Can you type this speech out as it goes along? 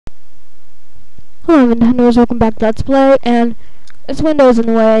Hello Nintendoers, welcome back to Let's Play, and it's Windows in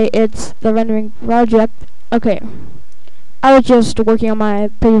the way, it's the rendering project. Okay, I was just working on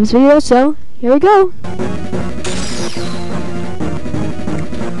my previous video, so here we go.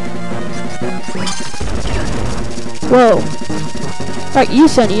 Whoa. Right, you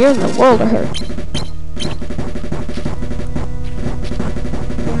Sonny, you're in the world of hurt.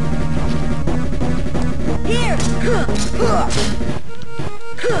 Here!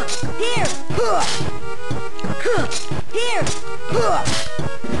 Here! Here!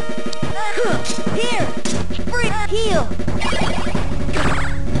 Here! Free heal!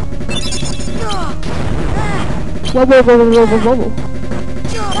 Whoa, whoa, whoa, whoa, whoa, whoa.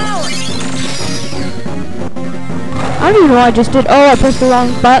 I don't even know what I just did. Oh, I pressed the wrong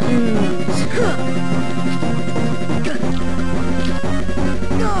buttons.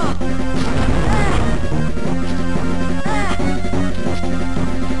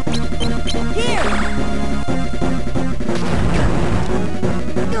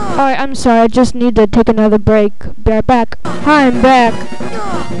 Alright, I'm sorry, I just need to take another break. Be right back. Hi, I'm back.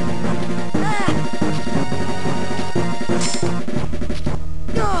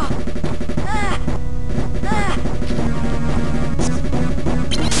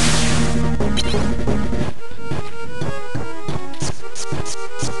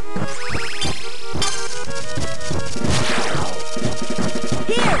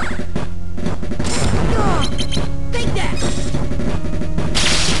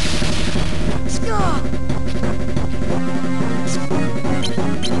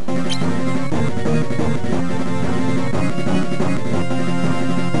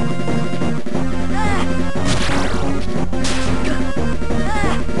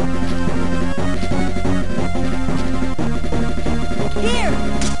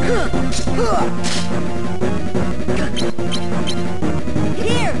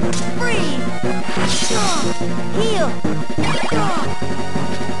 Here! Free! Heal!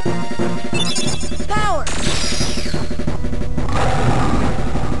 Power!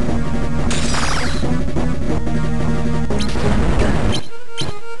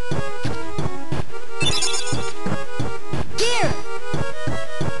 Here!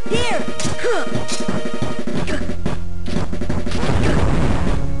 Here!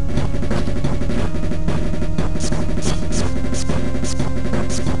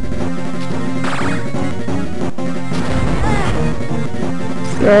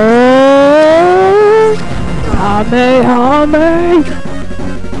 Hame!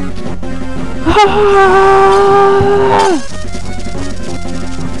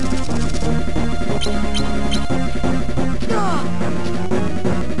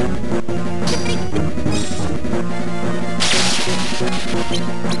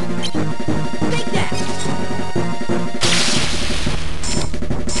 Take that!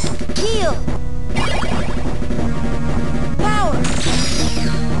 Heal! Power!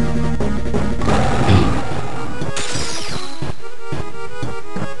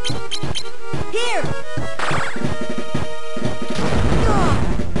 Here!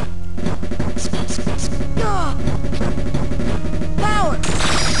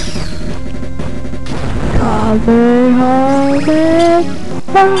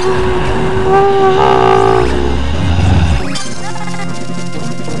 Power!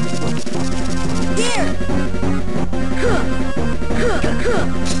 Here!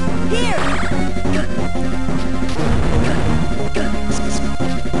 Here!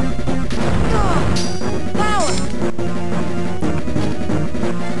 Power!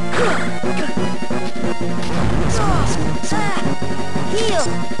 Heal!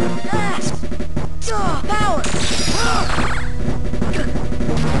 Power!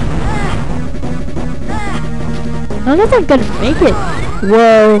 I don't think I'm gonna make it.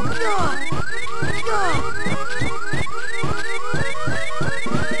 Whoa.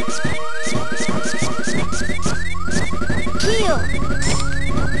 Heal!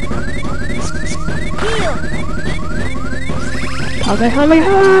 Heal!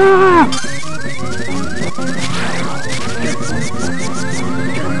 Kamehameha!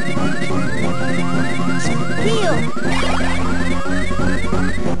 Heal!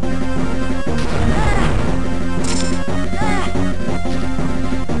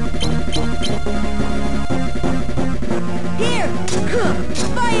 Here!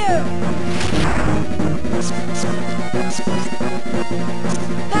 Fire!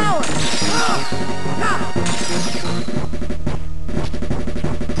 Power!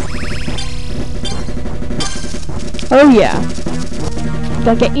 Oh yeah.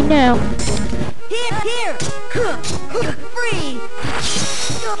 Gonna get you now. Here! Free!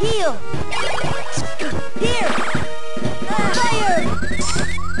 Heal! Here! Fire!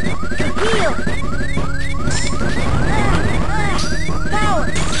 Heal!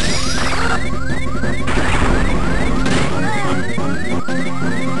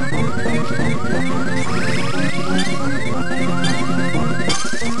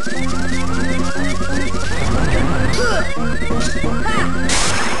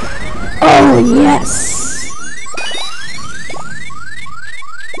 yes!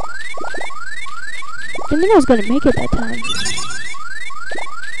 Didn't think I was gonna make it that time.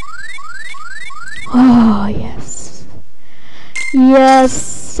 Oh, yes.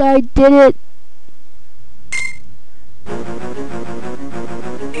 Yes, I did it.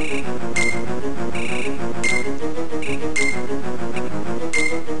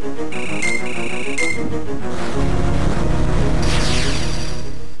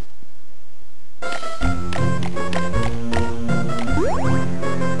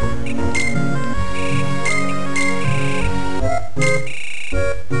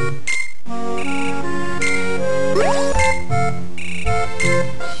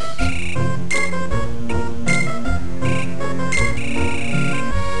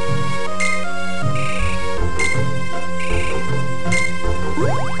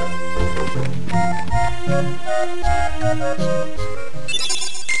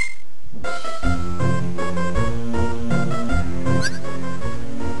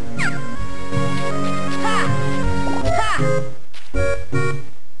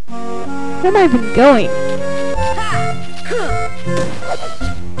 Where am I even going?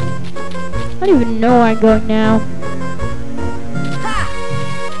 I don't even know where I'm going now.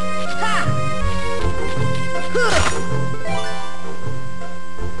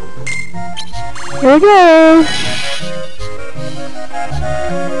 Here we go!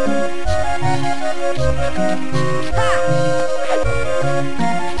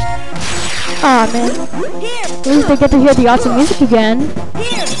 Aw, man. At least I get to hear the awesome music again.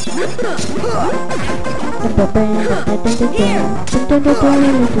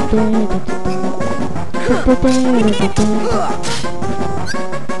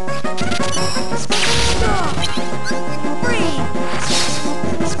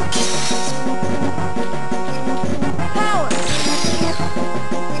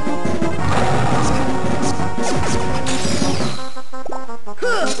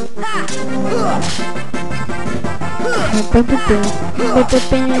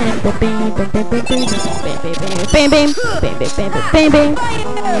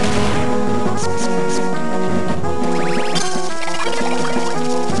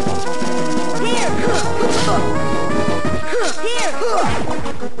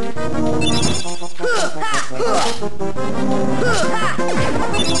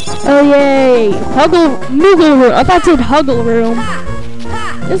 Oh yay! Huggle Moogle room. I thought it said Huggle room.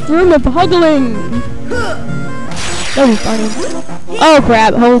 This room of huggling. That was funny. Oh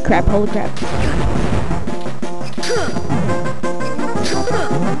crap! Holy crap! Holy crap!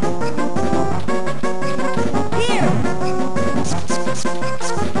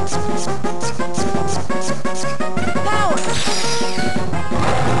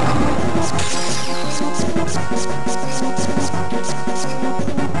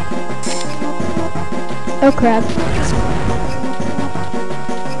 Oh crap.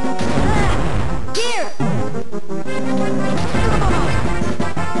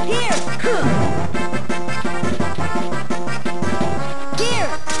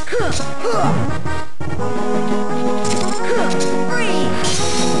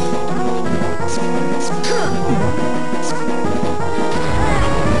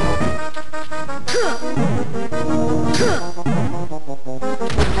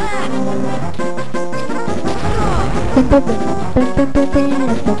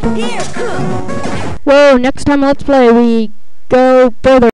 Whoa, next time Let's Play we go further.